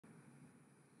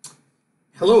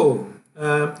Hello.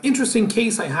 Interesting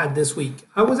case I had this week.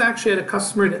 I was actually at a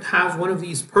customer that has one of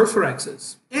these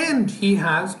Perforexes, and he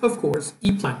has, of course,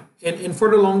 EPLAN, and for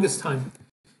the longest time.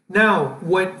 Now,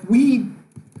 what we,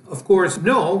 of course,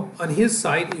 know on his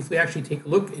side, if we actually take a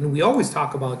look, and we always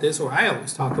talk about this, or I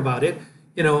always talk about it,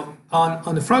 you know,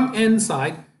 on the front end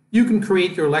side, you can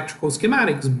create your electrical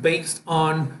schematics based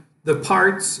on the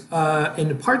parts and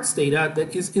the parts data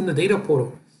that is in the data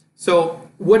portal. So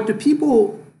what the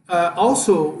people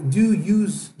also do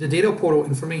use the data portal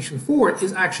information for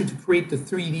is actually to create the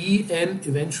 3D and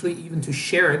eventually even to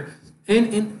share it.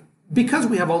 And because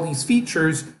we have all these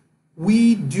features,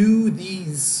 we do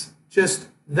these just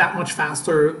that much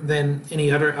faster than any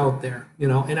other out there, you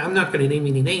know, and I'm not going to name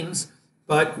any names,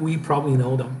 but we probably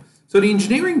know them. So the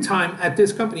engineering time at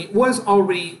this company was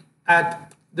already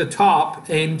at the top,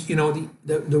 and you know,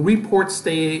 the reports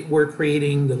they were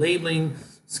creating, the labeling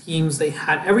schemes they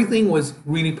had, everything was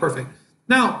really perfect.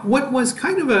 Now, what was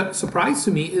kind of a surprise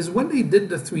to me is when they did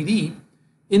the 3D,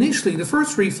 initially the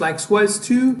first reflex was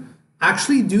to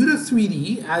actually do the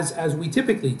 3D as we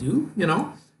typically do, you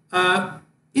know,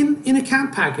 in a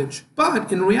CAD package.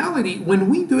 But in reality, when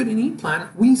we do it in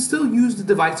EPLAN, we still use the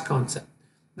device concept.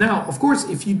 Now, of course,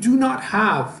 if you do not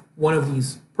have one of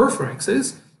these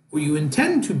Perforexes, or you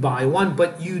intend to buy one,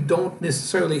 but you don't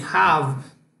necessarily have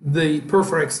the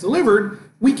Perforex delivered,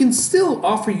 we can still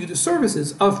offer you the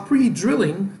services of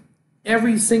pre-drilling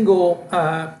every single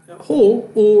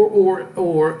hole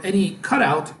or any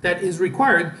cutout that is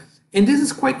required. And this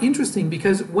is quite interesting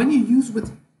because when you use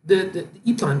with the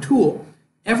EPLAN tool,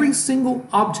 every single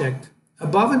object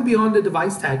above and beyond the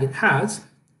device tag it has,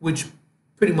 which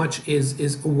pretty much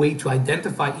is a way to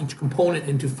identify each component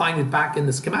and to find it back in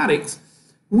the schematics,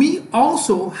 we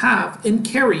also have and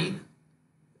carry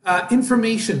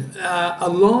information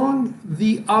along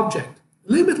the object,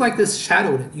 a little bit like this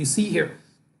shadow that you see here.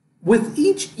 With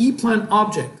each EPLAN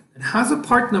object that has a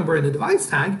part number in the device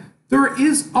tag, there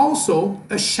is also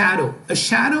a shadow. A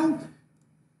shadow,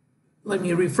 let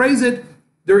me rephrase it,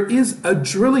 there is a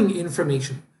drilling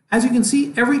information. As you can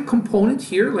see, every component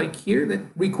here, like here, that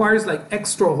requires like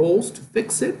extra holes to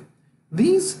fix it,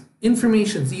 these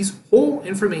informations, these hole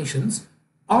informations,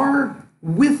 are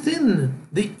within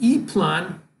the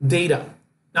EPLAN data.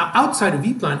 Now, outside of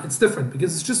EPLAN, it's different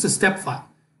because it's just a step file.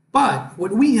 But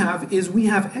what we have is we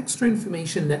have extra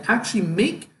information that actually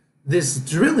make this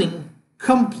drilling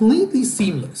completely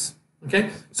seamless. Okay,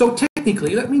 so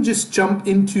technically, let me just jump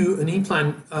into an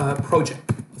EPLAN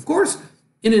project. Of course,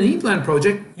 in an EPLAN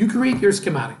project, you create your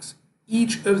schematics.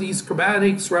 Each of these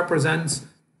schematics represents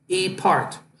a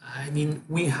part. I mean,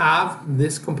 we have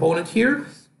this component here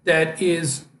that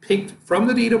is picked from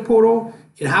the data portal.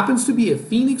 It happens to be a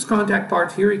Phoenix contact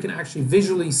part here. You can actually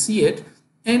visually see it,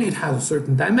 and it has a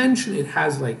certain dimension. It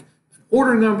has like an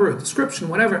order number, a description,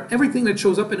 whatever. Everything that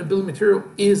shows up in a bill of material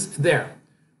is there.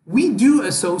 We do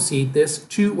associate this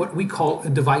to what we call a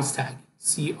device tag,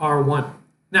 CR1.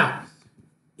 Now,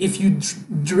 if you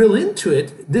drill into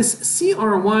it, this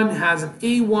CR1 has an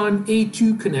A1,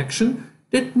 A2 connection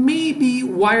that may be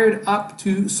wired up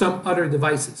to some other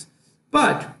devices.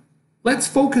 But let's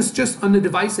focus just on the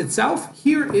device itself.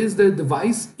 Here is the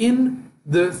device in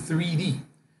the 3D.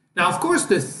 Now, of course,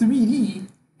 the 3D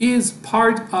is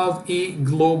part of a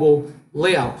global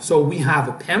layout. So we have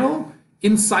a panel.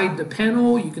 Inside the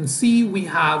panel, you can see we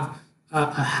have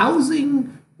a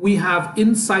housing. We have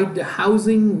inside the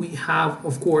housing, we have,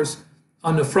 of course,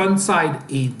 on the front side,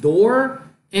 a door,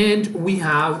 and we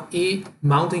have a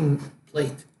mounting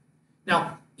plate.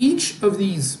 Now, each of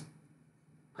these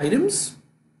items,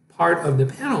 part of the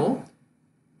panel,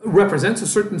 represents a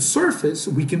certain surface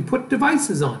we can put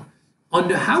devices on. On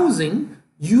the housing,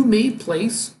 you may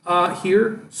place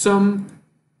here some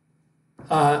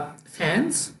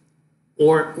fans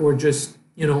or just,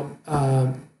 you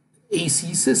know,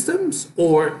 AC systems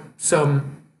or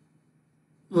some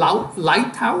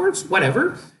light towers,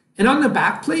 whatever. And on the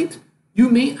back plate, you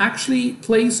may actually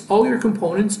place all your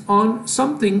components on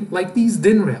something like these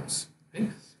DIN rails. Okay?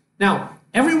 Now,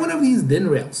 every one of these DIN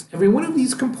rails, every one of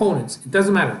these components, it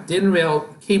doesn't matter, DIN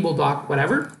rail, cable dock,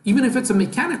 whatever, even if it's a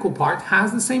mechanical part,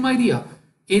 has the same idea.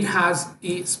 It has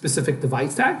a specific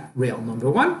device tag, rail number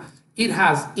 1. It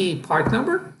has a part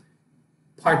number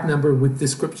with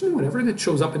description, whatever, that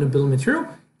shows up in a bill of material.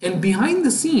 And behind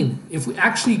the scene, if we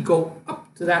actually go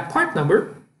up to that part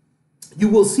number, you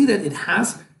will see that it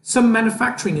has some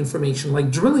manufacturing information, like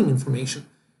drilling information.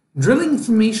 Drilling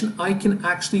information I can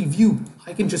actually view.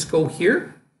 I can just go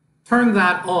here, turn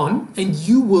that on, and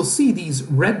you will see these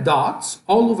red dots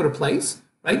all over the place,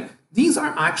 right? These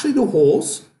are actually the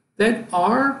holes that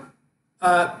are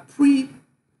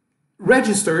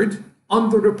registered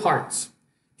under the parts.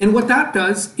 And what that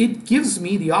does, it gives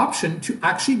me the option to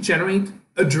actually generate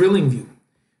a drilling view.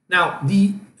 Now,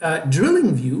 the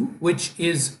drilling view, which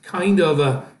is kind of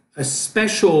a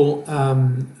special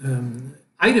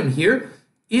item here,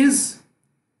 is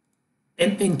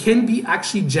and can be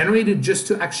actually generated just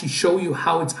to actually show you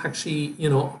how it's actually,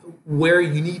 where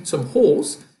you need some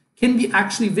holes, can be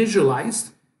actually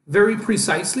visualized very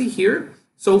precisely here.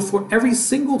 So for every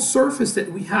single surface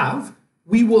that we have,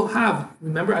 we will have,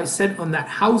 remember I said on that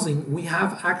housing, we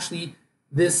have actually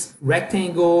this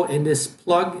rectangle and this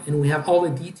plug, and we have all the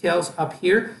details up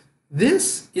here.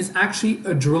 This is actually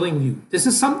a drilling view. This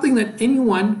is something that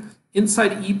anyone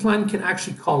inside EPLAN can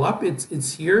actually call up.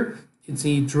 It's here. It's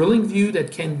a drilling view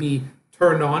that can be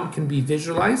turned on, can be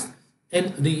visualized,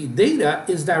 and the data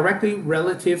is directly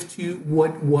relative to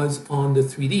what was on the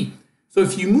 3D. So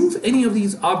if you move any of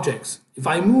these objects, if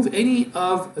I move any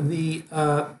of the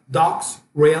docks,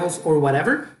 rails, or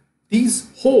whatever, these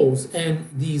holes and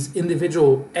these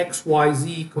individual X, Y,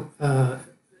 Z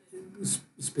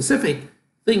specific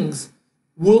things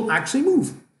will actually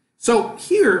move. So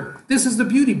here, this is the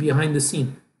beauty behind the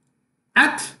scene.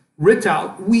 At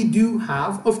Rittal, we do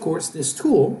have, of course, this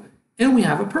tool, and we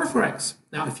have a Perforex.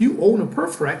 Now, if you own a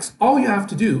Perforex, all you have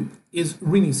to do is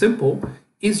really simple,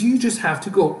 is you just have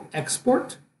to go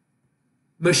export,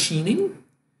 machining,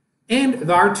 and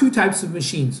there are two types of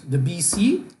machines, the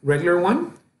BC, regular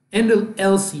one, and the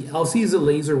LC. LC is a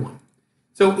laser one.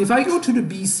 So if I go to the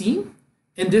BC,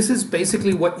 and this is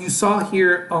basically what you saw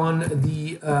here on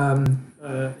the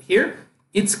here,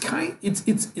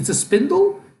 it's a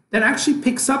spindle that actually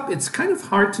picks up. It's kind of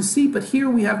hard to see, but here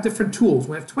we have different tools.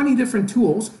 We have 20 different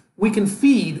tools we can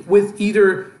feed with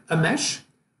either a mesh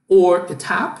or a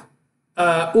tap,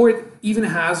 or it even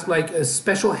has like a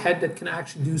special head that can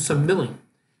actually do some milling.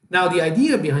 Now, the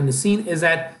idea behind the scene is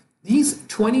that these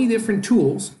 20 different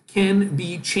tools can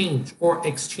be changed or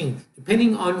exchanged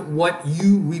depending on what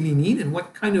you really need and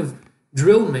what kind of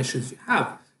drill meshes you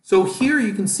have. So here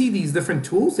you can see these different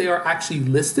tools. They are actually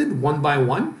listed one by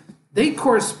one. They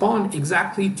correspond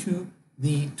exactly to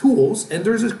the tools, and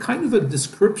there's a kind of a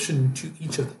description to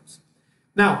each of those.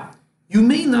 Now, you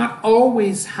may not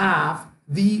always have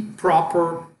the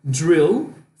proper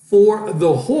drill for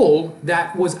the hole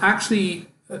that was actually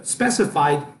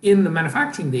specified in the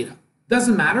manufacturing data.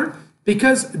 Doesn't matter,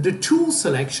 because the tool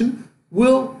selection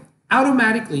will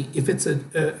automatically, if it's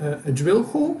a drill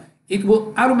hole, it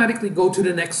will automatically go to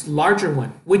the next larger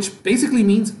one, which basically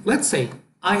means, let's say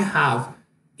I have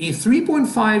a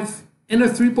 3.5 and a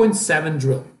 3.7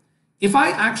 drill. If I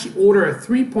actually order a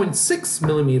 3.6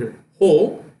 millimeter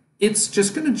hole, it's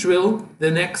just going to drill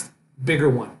the next bigger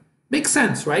one. Makes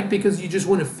sense, right? Because you just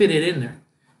want to fit it in there.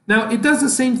 Now, it does the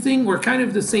same thing, or kind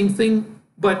of the same thing,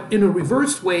 but in a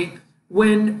reversed way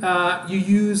when you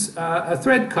use a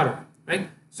thread cutter, right?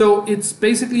 So it's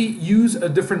basically use a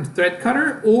different thread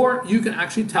cutter, or you can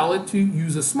actually tell it to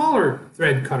use a smaller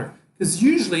thread cutter. Because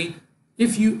usually,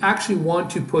 if you actually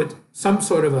want to put some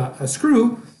sort of a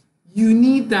screw, you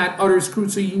need that other screw,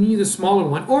 so you need a smaller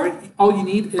one, or all you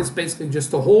need is basically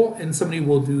just a hole and somebody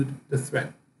will do the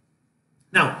thread.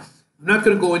 Now, I'm not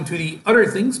going to go into the other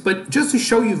things, but just to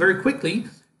show you very quickly,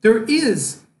 there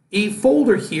is a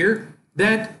folder here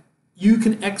that you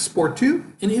can export to,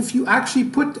 and if you actually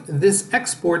put this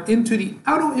export into the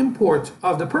auto import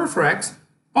of the Perforex,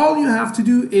 all you have to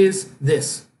do is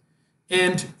this,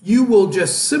 and you will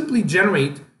just simply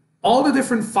generate all the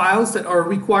different files that are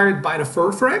required by the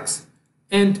Perforex.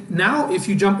 And now if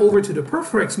you jump over to the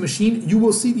Perforex machine, you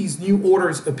will see these new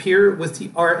orders appear with the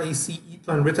RAC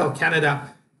EPLAN Rittal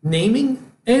Canada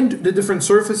naming and the different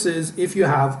surfaces. If you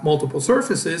have multiple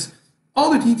surfaces,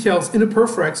 all the details in the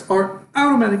Perforex are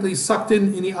automatically sucked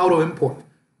in the auto import.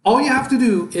 All you have to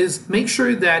do is make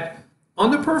sure that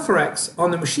on the Perforex,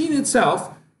 on the machine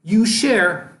itself, you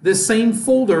share the same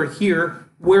folder here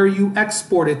where you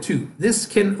export it to. This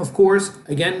can, of course,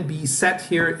 again, be set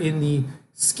here in the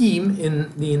scheme,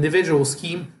 in the individual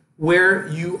scheme, where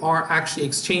you are actually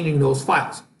exchanging those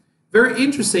files. Very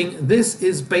interesting. This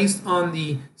is based on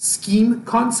the scheme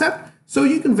concept. So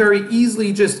you can very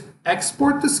easily just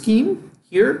export the scheme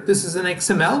here. This is an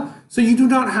XML. So you do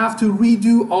not have to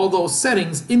redo all those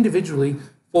settings individually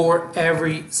for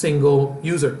every single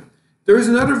user. There is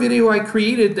another video I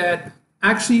created that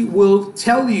actually will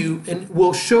tell you and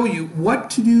will show you what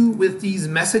to do with these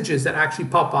messages that actually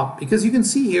pop up. Because you can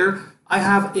see here, I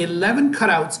have 11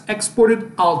 cutouts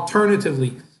exported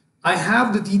alternatively. I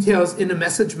have the details in the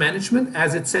message management,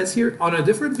 as it says here. On a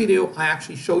different video, I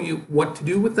actually show you what to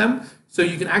do with them. So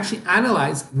you can actually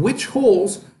analyze which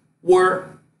holes were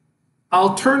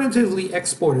alternatively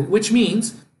exported, which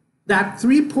means that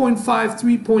 3.5,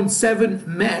 3.7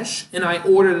 mesh, and I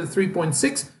ordered the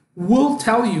 3.6, will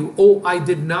tell you, oh, I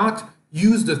did not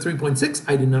use the 3.6,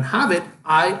 I did not have it,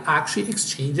 I actually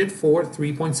exchanged it for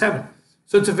 3.7.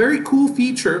 So it's a very cool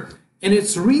feature, and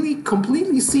it's really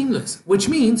completely seamless, which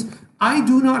means I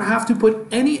do not have to put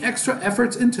any extra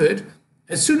efforts into it.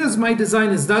 As soon as my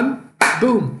design is done,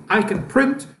 boom, I can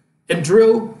print and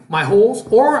drill my holes,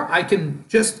 or I can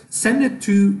just send it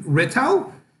to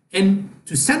Rittal, and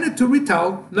to send it to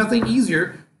Rittal, nothing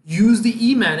easier, use the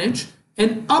eManage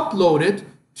and upload it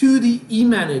to the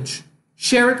eManage.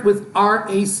 Share it with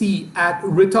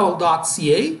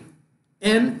rac@rittal.ca,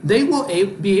 and they will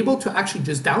be able to actually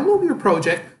just download your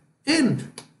project and,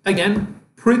 again,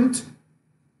 print,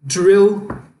 drill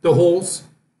the holes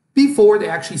before they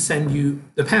actually send you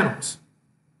the panels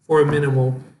for a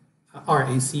minimal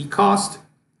RAC cost,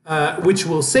 which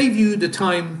will save you the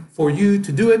time for you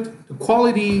to do it. The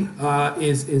quality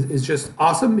is just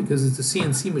awesome because it's a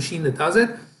CNC machine that does it.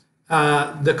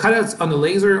 The cutouts on the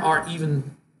laser are even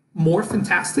more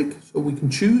fantastic, so we can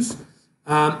choose.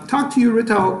 Talk to your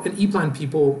Rittal and EPLAN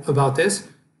people about this,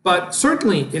 but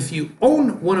certainly if you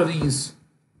own one of these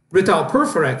Rittal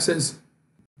Perforexes,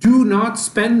 do not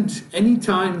spend any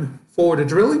time for the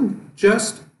drilling,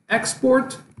 just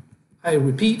export. I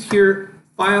repeat here,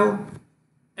 file,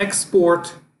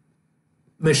 export,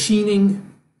 machining,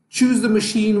 choose the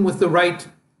machine with the right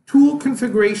tool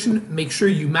configuration, make sure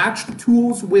you match the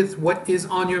tools with what is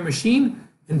on your machine,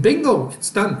 and bingo,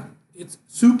 it's done. It's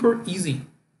super easy.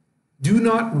 Do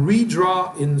not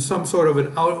redraw in some sort of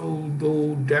an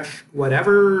Autodesk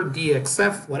whatever,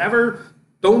 DXF, whatever.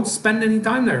 Don't spend any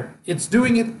time there. It's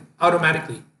doing it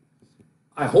automatically.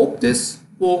 I hope this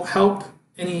will help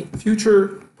any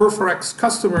future Perforex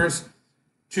customers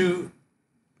to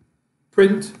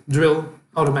print, drill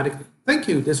automatically. Thank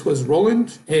you. This was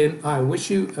Roland, and I wish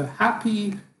you a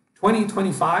happy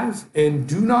 2025. And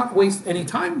do not waste any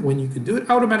time when you can do it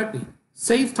automatically.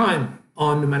 Save time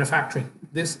on the manufacturing.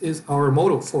 This is our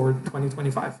motto for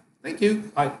 2025. Thank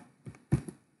you. Bye.